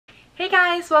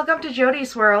guys, welcome to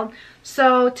Jody's World.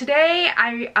 So today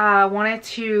I wanted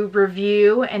to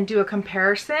review and do a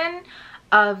comparison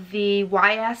of the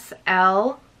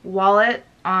YSL wallet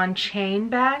on chain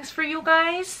bags for you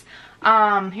guys.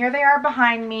 Here they are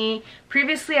behind me.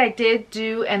 Previously I did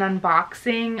do an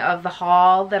unboxing of the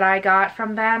haul that I got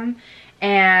from them,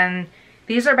 and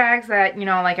these are bags that, you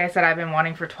know, like I said, I've been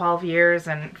wanting for 12 years,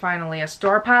 and finally a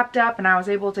store popped up and I was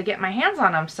able to get my hands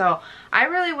on them. So I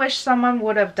really wish someone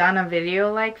would have done a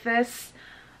video like this,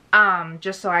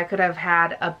 just so I could have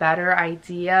had a better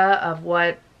idea of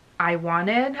what I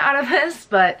wanted out of this.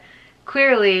 But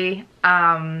clearly,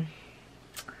 I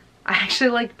actually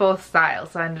liked both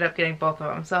styles, so I ended up getting both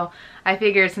of them. So I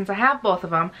figured since I have both of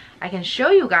them, I can show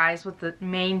you guys what the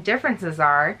main differences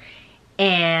are,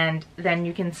 and then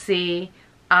you can see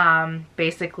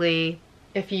basically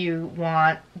if you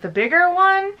want the bigger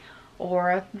one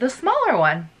or the smaller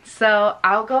one. So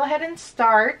I'll go ahead and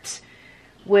start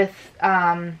with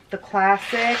the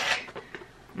classic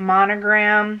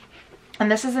monogram, and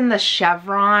this is in the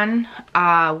chevron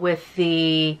with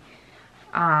the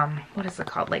what is it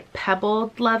called, like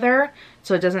pebbled leather,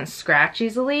 so it doesn't scratch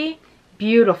easily.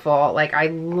 Beautiful. Like, I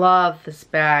love this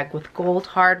bag with gold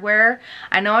hardware.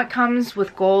 I know it comes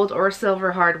with gold or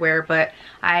silver hardware, but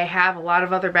I have a lot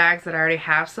of other bags that already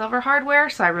have silver hardware,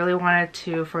 so I really wanted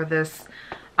to, for this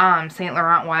Saint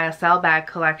Laurent YSL bag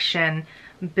collection,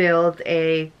 build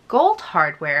a gold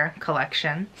hardware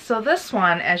collection. So this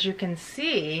one, as you can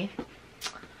see,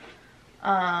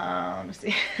 let me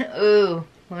see. Ooh,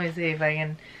 let me see if I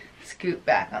can scoot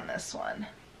back on this one.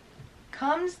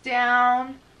 Comes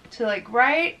down to like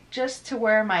right just to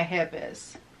where my hip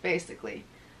is, basically.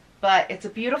 But it's a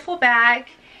beautiful bag,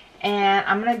 and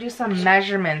I'm gonna do some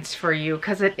measurements for you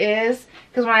because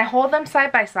when I hold them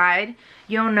side by side,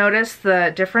 you'll notice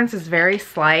the difference is very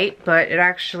slight, but it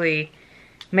actually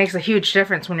makes a huge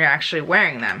difference when you're actually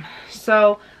wearing them.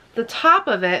 So the top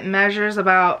of it measures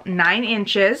about 9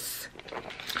 inches,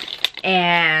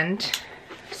 and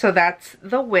so that's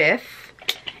the width.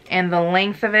 And the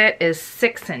length of it is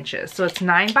 6 inches. So it's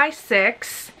 9 by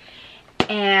 6.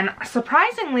 And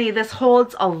surprisingly, this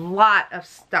holds a lot of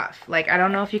stuff. Like, I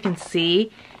don't know if you can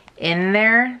see in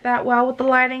there that well with the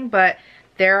lighting, but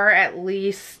there are at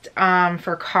least,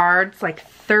 for cards, like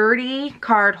 30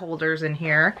 card holders in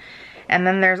here. And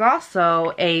then there's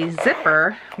also a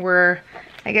zipper where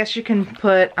I guess you can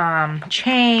put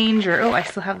change, or, oh, I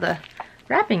still have the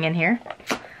wrapping in here.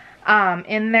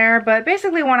 In there. But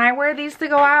basically, when I wear these to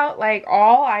go out, like,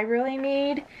 all I really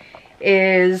need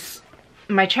is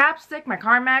my chapstick, my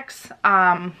Carmex,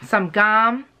 some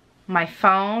gum, my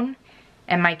phone,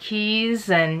 and my keys,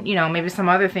 and, you know, maybe some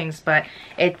other things. But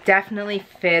it definitely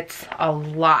fits a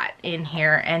lot in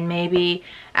here, and maybe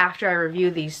after I review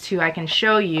these two, I can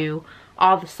show you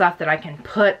all the stuff that I can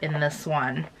put in this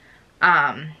one,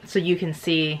 so you can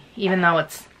see, even though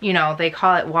it's, you know, they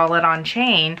call it wallet on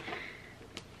chain,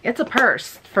 it's a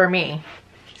purse for me.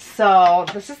 So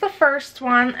this is the first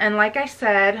one, and like I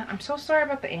said, I'm so sorry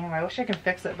about the angle. I wish I could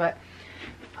fix it, but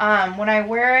when I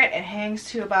wear it, it hangs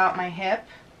to about my hip,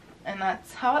 and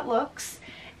that's how it looks.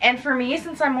 And for me,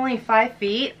 since I'm only 5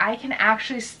 feet, I can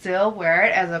actually still wear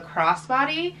it as a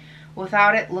crossbody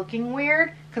without it looking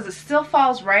weird, because it still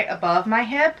falls right above my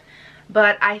hip.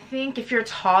 But I think if you're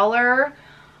taller,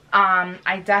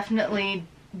 I definitely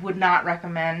would not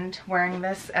recommend wearing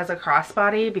this as a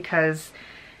crossbody, because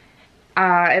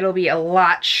it'll be a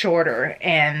lot shorter,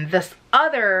 and this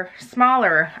other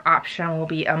smaller option will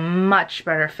be a much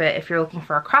better fit if you're looking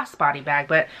for a crossbody bag.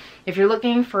 But if you're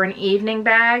looking for an evening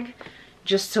bag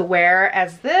just to wear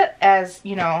as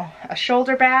you know, a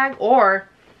shoulder bag, or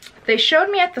they showed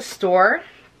me at the store,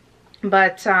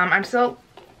 but I'm still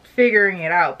figuring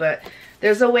it out, but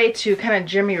there's a way to kind of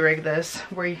jimmy rig this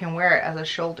where you can wear it as a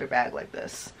shoulder bag like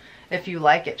this if you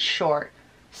like it short.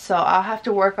 So I'll have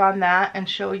to work on that and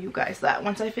show you guys that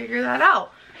once I figure that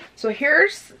out. So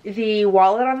here's the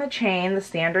wallet on the chain, the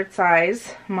standard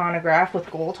size monograph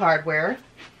with gold hardware.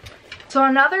 So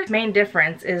another main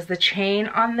difference is the chain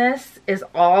on this is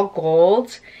all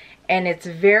gold, and it's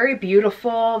very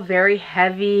beautiful, very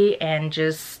heavy, and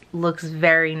just looks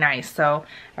very nice. So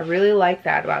I really like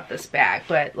that about this bag.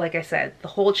 But like I said, the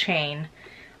whole chain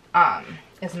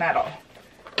is metal.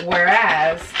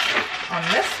 Whereas on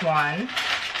this one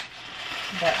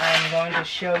that I'm going to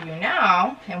show you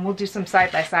now, and we'll do some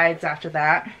side-by-sides after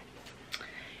that.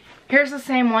 Here's the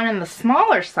same one in the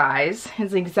smaller size.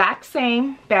 It's the exact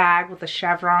same bag with the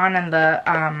chevron and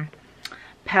the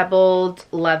pebbled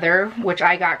leather, which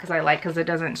I got because I like, because it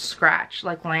doesn't scratch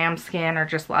like lambskin or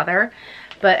just leather.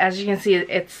 But as you can see,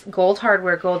 it's gold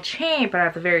hardware, gold chain, but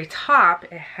at the very top,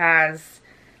 it has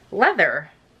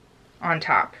leather on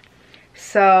top.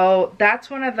 So that's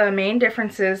one of the main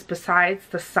differences besides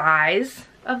the size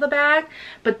of the bag.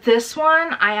 But this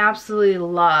one, I absolutely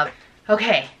love.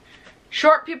 Okay,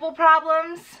 short people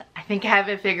problems, I think I have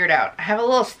it figured out. I have a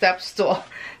little step stool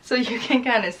so you can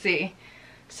kind of see.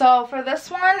 So for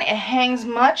this one, it hangs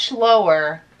much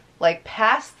lower, like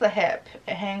past the hip.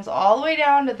 It hangs all the way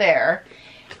down to there.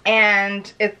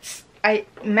 And it's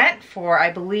meant for,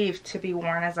 I believe, to be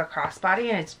worn as a crossbody,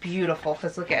 and it's beautiful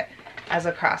because look at, as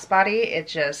a crossbody, it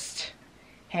just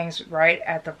hangs right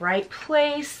at the right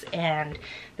place, and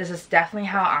this is definitely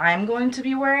how I'm going to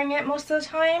be wearing it most of the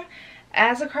time,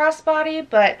 as a crossbody.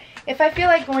 But if I feel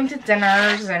like going to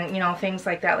dinners and, you know, things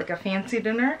like that, like a fancy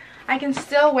dinner, I can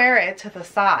still wear it to the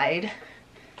side,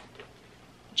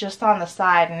 just on the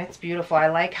side, and it's beautiful. I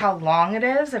like how long it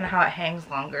is and how it hangs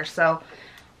longer. So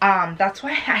that's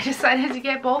why I decided to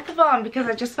get both of them, because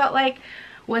I just felt like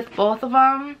with both of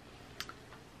them,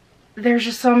 there's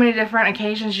just so many different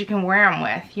occasions you can wear them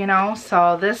with, you know.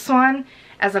 So this one,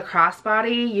 as a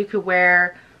crossbody, you could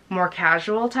wear more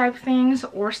casual type things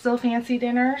or still fancy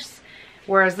dinners.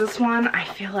 Whereas this one, I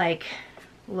feel like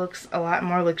looks a lot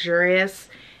more luxurious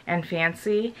and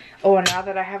fancy. Oh, and now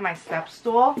that I have my step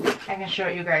stool, I can show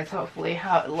you guys hopefully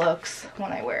how it looks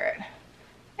when I wear it.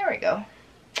 There we go.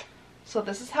 So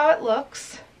this is how it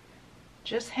looks,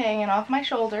 just hanging off my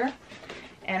shoulder.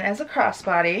 And as a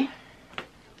crossbody,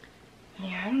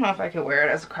 yeah, I don't know if I could wear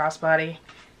it as a crossbody.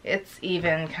 It's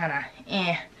even kind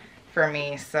of for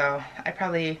me, so I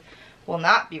probably will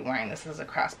not be wearing this as a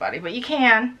crossbody. But you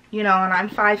can, you know, and I'm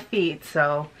 5 feet,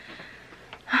 so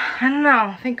I don't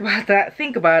know. Think about that.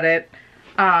 Think about it.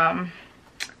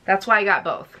 That's why I got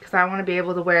both, because I want to be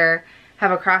able to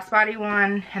have a crossbody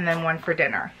one and then one for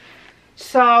dinner.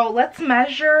 So let's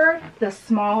measure the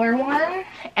smaller one,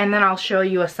 and then I'll show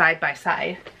you a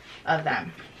side-by-side of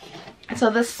them.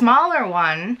 So the smaller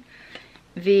one,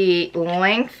 the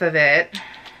length of it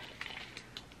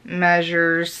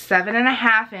measures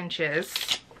 7.5 inches.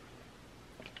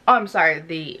 Oh, I'm sorry,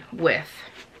 the width.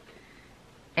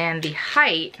 And the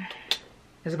height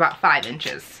is about 5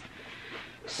 inches.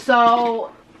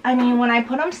 So, I mean, when I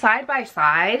put them side by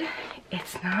side,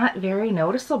 it's not very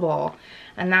noticeable.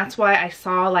 And that's why I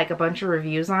saw like a bunch of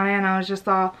reviews on it, and I was just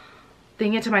all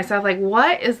thinking to myself, like,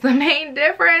 what is the main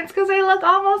difference? Because they look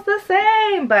almost the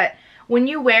same. But when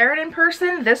you wear it in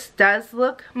person, this does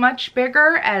look much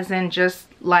bigger, as in just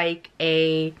like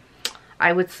a,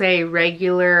 I would say,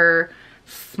 regular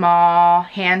small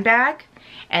handbag.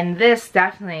 And this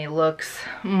definitely looks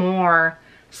more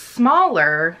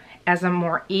smaller, as a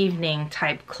more evening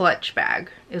type clutch bag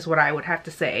is what I would have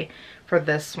to say for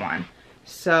this one.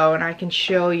 So, and I can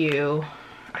show you,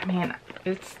 I mean,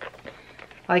 it's,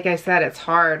 like I said, it's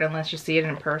hard unless you see it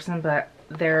in person, but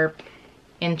they're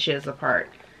inches apart.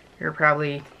 You're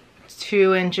probably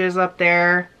 2 inches up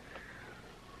there.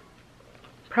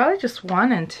 Probably just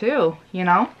 1 and 2, you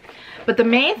know? But the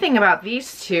main thing about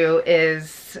these two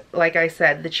is, like I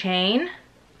said, the chain,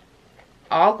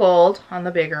 all gold on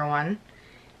the bigger one,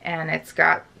 and it's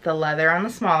got the leather on the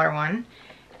smaller one.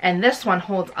 And this one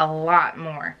holds a lot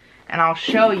more. And I'll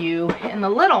show you in the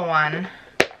little one,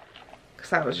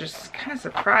 because I was just kind of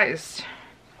surprised.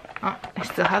 Oh, I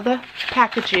still have the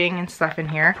packaging and stuff in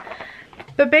here.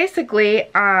 But basically,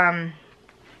 that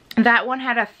one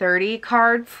had a 30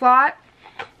 card slot,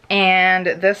 and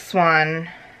this one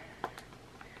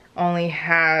only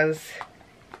has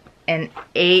an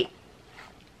 8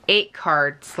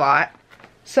 card slot.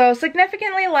 So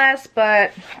significantly less,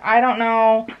 but I don't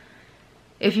know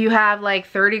if you have like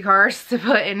 30 cards to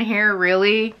put in here,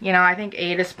 really. You know, I think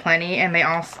 8 is plenty. And they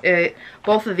also,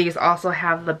 both of these also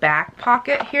have the back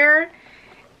pocket here,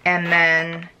 and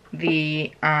then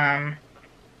the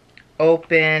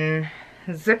open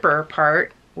zipper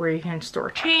part where you can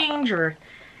store change or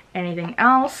anything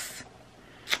else.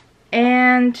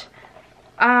 And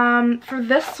for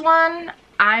this one,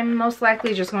 I'm most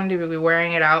likely just going to be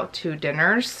wearing it out to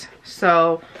dinners.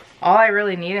 So all I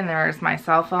really need in there is my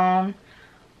cell phone,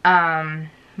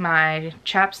 my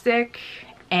chapstick,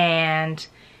 and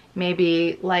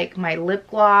maybe like my lip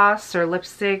gloss or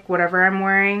lipstick, whatever I'm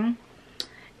wearing,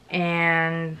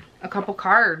 and a couple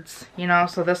cards, you know.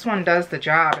 So this one does the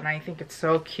job, and I think it's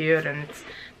so cute, and it's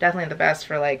definitely the best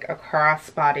for like a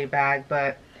crossbody bag.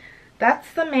 But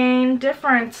that's the main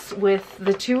difference with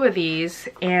the two of these.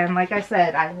 And like I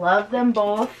said, I love them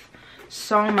both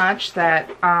so much that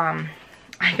I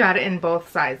got it in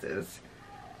both sizes.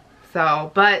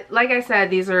 So, but like I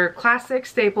said, these are classic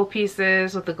staple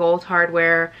pieces with the gold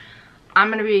hardware. I'm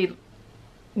going to be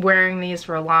wearing these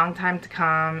for a long time to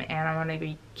come, and I'm going to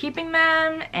be keeping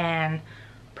them and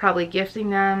probably gifting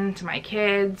them to my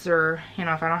kids, or you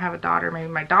know, if I don't have a daughter, maybe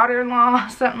my daughter-in-law,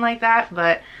 something like that.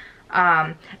 But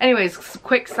anyways,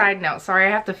 quick side note, sorry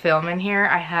I have to film in here.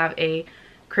 I have a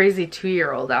crazy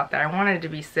 2-year-old out there. I wanted to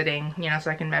be sitting, you know,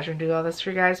 so I can measure and do all this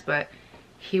for you guys, but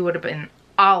he would have been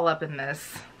all up in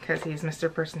this because he's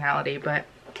Mr. Personality. But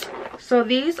so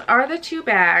these are the 2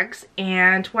 bags,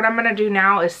 and what I'm gonna do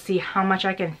now is see how much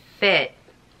I can fit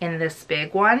in this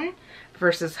big one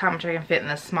versus how much I can fit in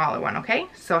this smaller one. Okay,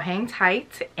 so hang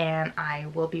tight and I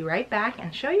will be right back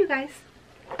and show you guys.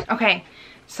 Okay,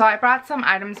 so I brought some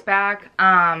items back.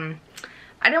 I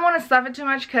didn't want to stuff it too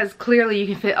much because clearly you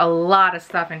can fit a lot of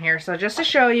stuff in here. So just to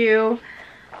show you,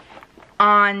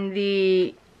 on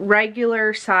the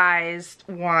regular sized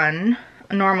one,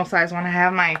 a normal size one, I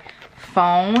have my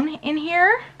phone in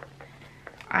here.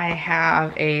 I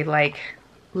have a like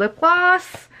lip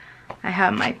gloss. I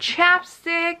have my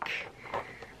chapstick.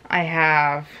 I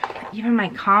have even my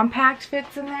compact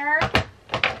fits in there.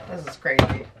 This is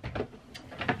crazy.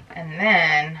 And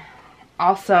then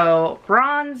also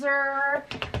bronzer.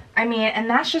 I mean, and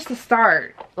that's just the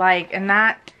start. Like, and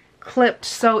that clipped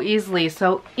so easily.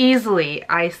 So easily,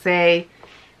 I say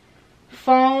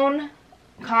phone,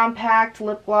 compact,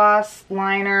 lip gloss,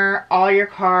 liner, all your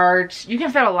cards. You can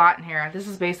fit a lot in here. This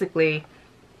is basically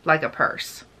like a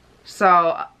purse.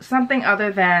 So something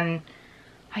other than,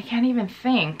 I can't even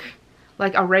think,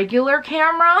 like a regular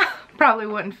camera probably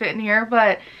wouldn't fit in here,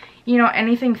 but you know,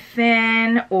 anything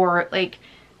thin or like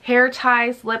hair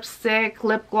ties, lipstick,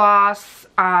 lip gloss,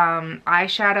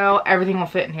 eyeshadow, everything will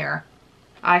fit in here.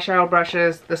 Eyeshadow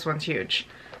brushes, this one's huge.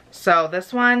 So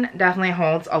this one definitely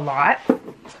holds a lot.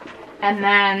 And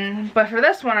then, but for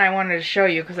this one I wanted to show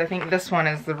you because I think this one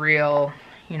is the real,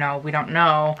 you know, we don't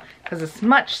know because it's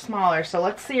much smaller. So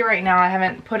let's see right now. I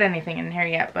haven't put anything in here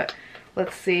yet, but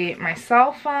let's see. My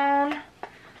cell phone.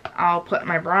 I'll put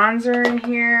my bronzer in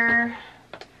here.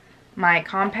 My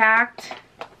compact.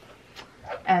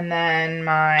 And then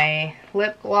my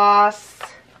lip gloss.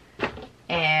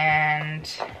 And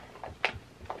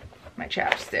my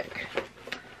chapstick.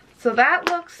 So that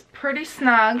looks pretty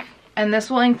snug. And this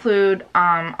will include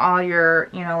all your,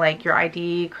 you know, like your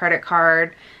ID, credit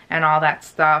card, and all that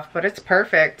stuff. But it's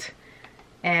perfect.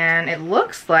 And it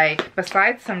looks like,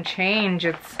 besides some change,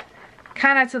 it's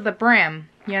kind of to the brim,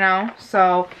 you know?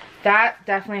 So that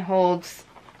definitely holds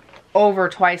over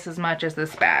twice as much as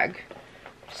this bag.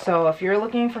 So if you're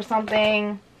looking for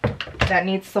something that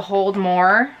needs to hold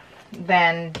more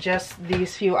than just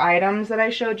these few items that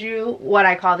I showed you, what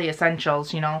I call the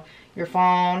essentials, you know, your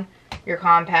phone, your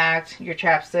compact, your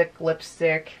chapstick,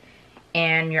 lipstick,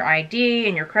 and your ID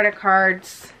and your credit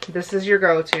cards, this is your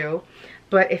go-to.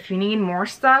 But if you need more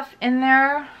stuff in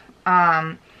there,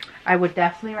 I would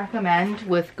definitely recommend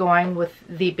going with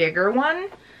the bigger one.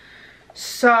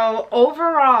 So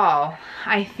overall,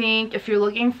 I think if you're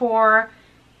looking for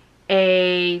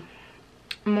a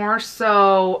more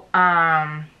so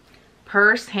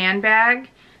purse, handbag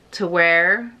to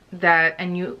wear that,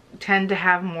 and you tend to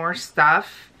have more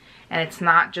stuff, and it's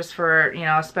not just for, you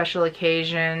know, a special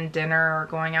occasion, dinner, or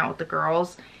going out with the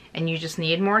girls, and you just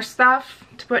need more stuff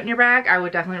to put in your bag, I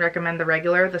would definitely recommend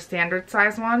the standard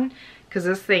size one, because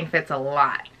this thing fits a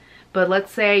lot. But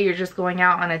let's say you're just going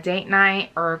out on a date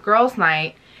night or a girls'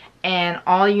 night, and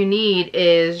all you need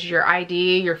is your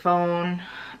ID, your phone,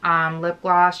 lip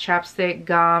gloss, chapstick,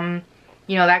 gum,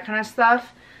 you know, that kind of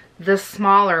stuff. The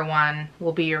smaller one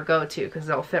will be your go-to because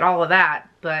it'll fit all of that,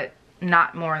 but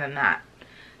not more than that.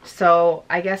 So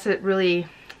I guess it really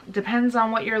depends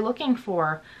on what you're looking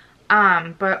for.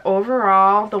 But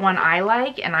overall, the one I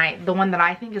like, and the one that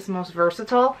I think is most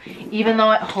versatile, even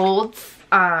though it holds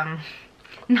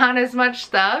not as much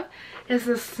stuff, is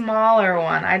the smaller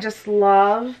one. I just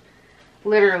love,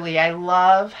 literally, I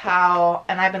love how,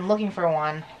 and I've been looking for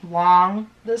one, long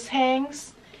this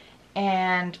hangs.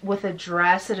 And with a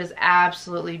dress, it is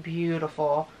absolutely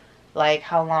beautiful, like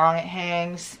how long it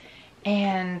hangs.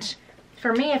 And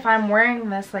for me, if I'm wearing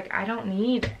this, like, I don't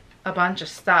need a bunch of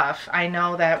stuff. I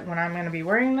know that when I'm going to be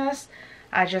wearing this,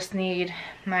 I just need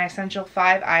my essential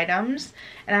 5 items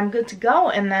and I'm good to go.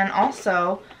 And then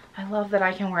also, I love that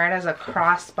I can wear it as a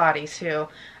crossbody too.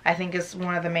 I think is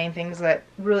one of the main things that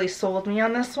really sold me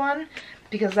on this one,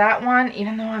 because that one,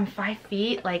 even though I'm 5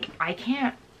 feet, like, I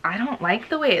don't like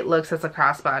the way it looks as a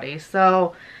crossbody.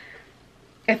 So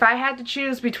if I had to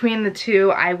choose between the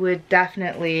two, I would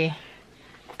definitely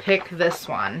pick this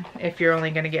one if you're only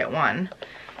going to get one.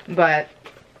 But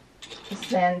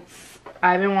since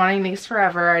I've been wanting these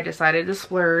forever, I decided to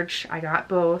splurge. I got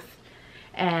both,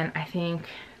 and I think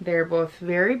They're both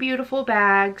very beautiful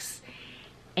bags,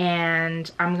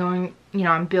 and I'm going, you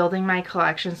know, I'm building my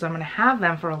collection, so I'm going to have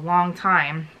them for a long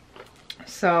time.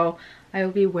 So I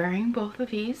will be wearing both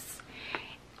of these.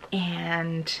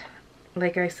 And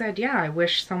like I said, yeah, I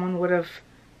wish someone would have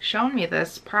shown me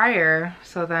this prior,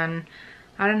 so then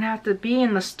I didn't have to be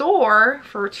in the store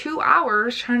for 2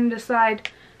 hours trying to decide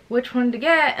which one to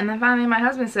get. And then finally my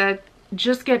husband said,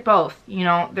 just get both. You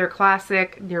know, they're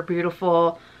classic, they're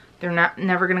beautiful, they're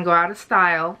never gonna go out of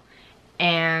style,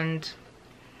 and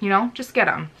you know, just get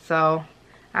them. So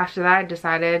after that I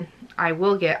decided I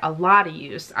will get a lot of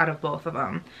use out of both of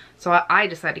them. So I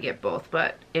decided to get both.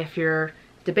 But if you're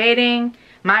debating,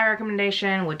 my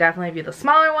recommendation would definitely be the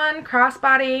smaller one,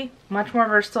 crossbody, much more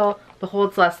versatile, but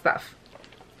holds less stuff.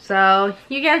 So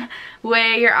you can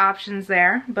weigh your options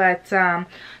there. But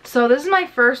so this is my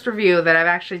first review that I've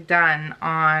actually done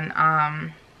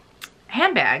on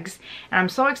handbags, and I'm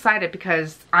so excited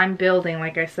because I'm building,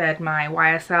 like I said, my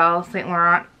YSL Saint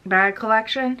Laurent bag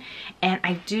collection, and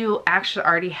I do actually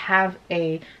already have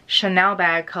a Chanel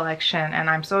bag collection, and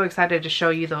I'm so excited to show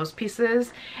you those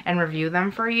pieces and review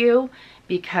them for you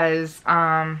because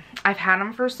I've had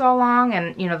them for so long,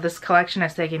 and you know, this collection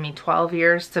has taken me 12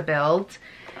 years to build,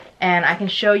 and I can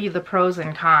show you the pros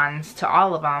and cons to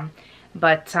all of them.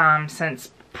 But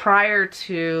since prior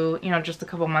to, you know, just a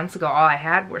couple months ago, all I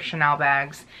had were Chanel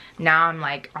bags. Now I'm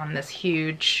like on this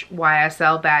huge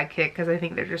YSL bag kick because I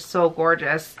think they're just so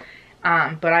gorgeous.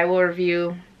 But I will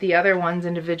review the other ones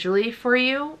individually for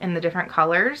you in the different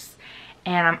colors.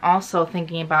 And I'm also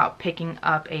thinking about picking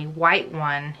up a white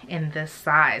one in this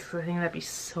size because I think that'd be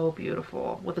so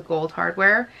beautiful with the gold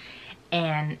hardware,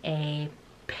 and a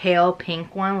pale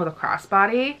pink one with a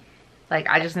crossbody. Like,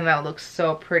 I just think that would look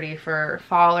so pretty for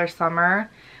fall or summer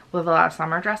with a lot of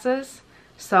summer dresses.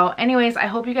 So anyways, I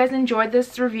hope you guys enjoyed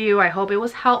this review. I hope it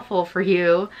was helpful for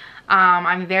you.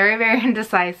 I'm very, very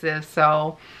indecisive,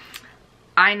 so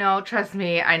I know, trust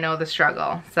me, I know the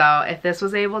struggle. So if this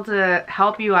was able to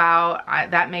help you out,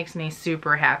 that makes me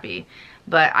super happy.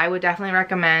 But I would definitely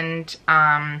recommend,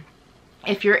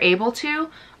 if you're able to,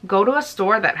 go to a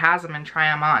store that has them and try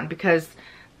them on, because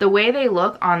the way they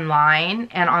look online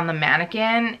and on the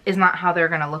mannequin is not how they're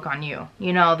gonna look on you.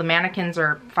 You know, the mannequins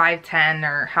are 5'10"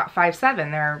 or 5'7",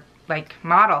 they're like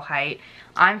model height.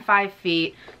 I'm 5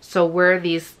 feet, so where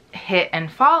these hit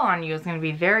and fall on you is gonna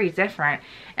be very different.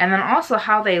 And then also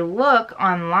how they look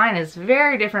online is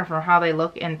very different from how they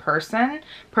look in person.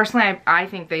 Personally, I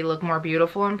think they look more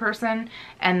beautiful in person.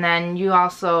 And then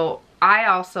I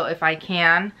also, if I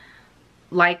can,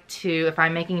 like to, if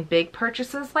I'm making big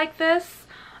purchases like this,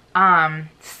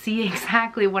 see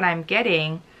exactly what I'm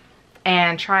getting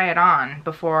and try it on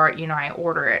before, you know, I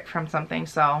order it from something.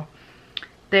 So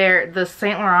the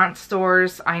Saint Laurent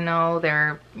stores, I know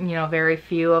they're, you know, very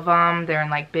few of them. They're in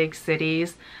like big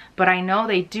cities, but I know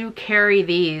they do carry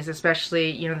these,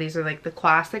 especially, you know, these are like the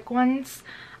classic ones,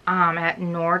 at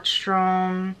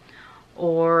Nordstrom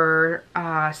or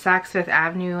Saks Fifth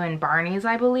Avenue and Barney's,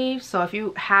 I believe. So if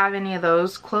you have any of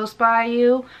those close by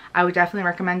you, I would definitely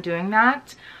recommend doing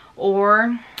that.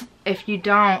 Or if you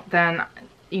don't, then,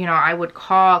 you know, I would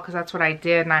call, because that's what I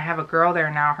did, and I have a girl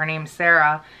there now. Her name's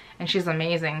Sarah, and she's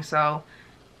amazing. So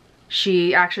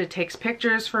she actually takes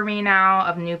pictures for me now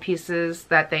of new pieces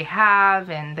that they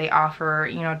have, and they offer,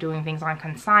 you know, doing things on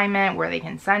consignment where they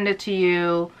can send it to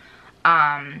you.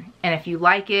 And if you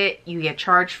like it, you get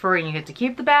charged for it and you get to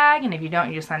keep the bag, and if you don't,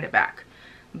 you just send it back.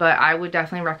 But I would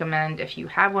definitely recommend, if you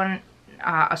have one,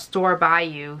 a store by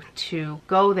you, to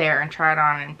go there and try it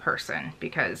on in person,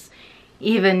 because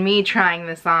even me trying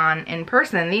this on in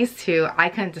person, these two, I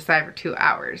couldn't decide for 2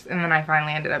 hours, and then I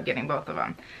finally ended up getting both of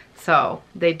them. So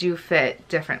they do fit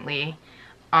differently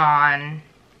on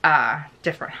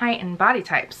different height and body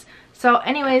types. So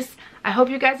anyways, I hope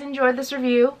you guys enjoyed this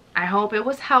review. I hope it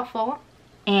was helpful,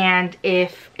 and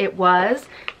if it was,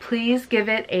 please give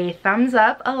it a thumbs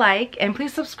up, a like, and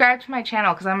please subscribe to my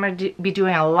channel, because I'm going to be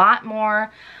doing a lot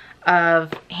more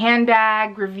of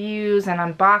handbag reviews and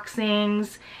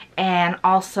unboxings, and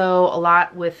also a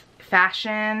lot with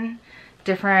fashion,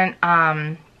 different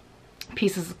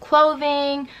pieces of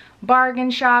clothing,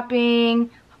 bargain shopping,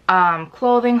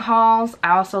 clothing hauls.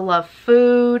 I also love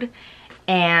food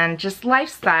and just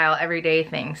lifestyle, everyday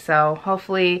things. So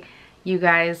hopefully you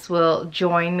guys will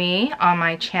join me on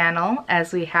my channel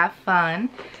as we have fun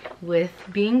with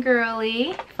being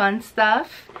girly, fun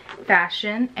stuff,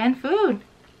 fashion, and food.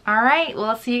 Alright, well,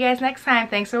 I'll see you guys next time.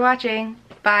 Thanks for watching.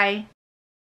 Bye.